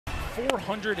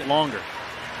400 and longer.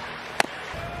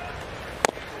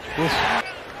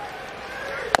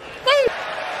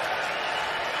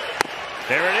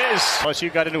 There it is.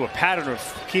 LSU got into a pattern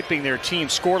of keeping their team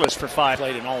scoreless for 5.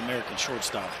 Played an All-American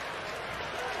shortstop.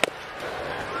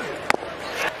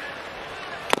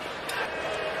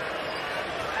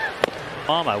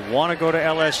 I want to go to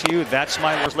LSU. That's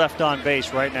my left on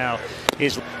base right now.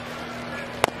 Is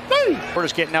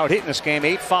Florida's getting out hit in this game,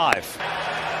 8-5.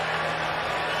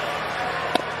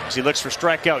 As he looks for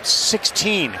strikeout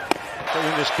 16. People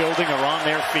in this building are on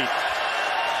their feet.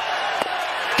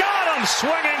 Got him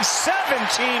swinging,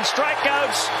 17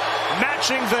 strikeouts,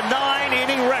 matching the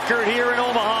 9-inning record here in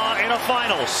Omaha in a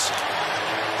finals.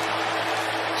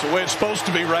 It's the way it's supposed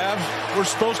to be, Rav. We're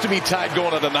supposed to be tied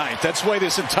going to the 9th. That's the way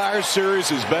this entire series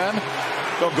has been.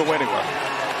 Don't go anywhere.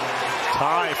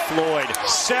 Ty Floyd,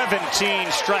 17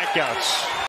 strikeouts.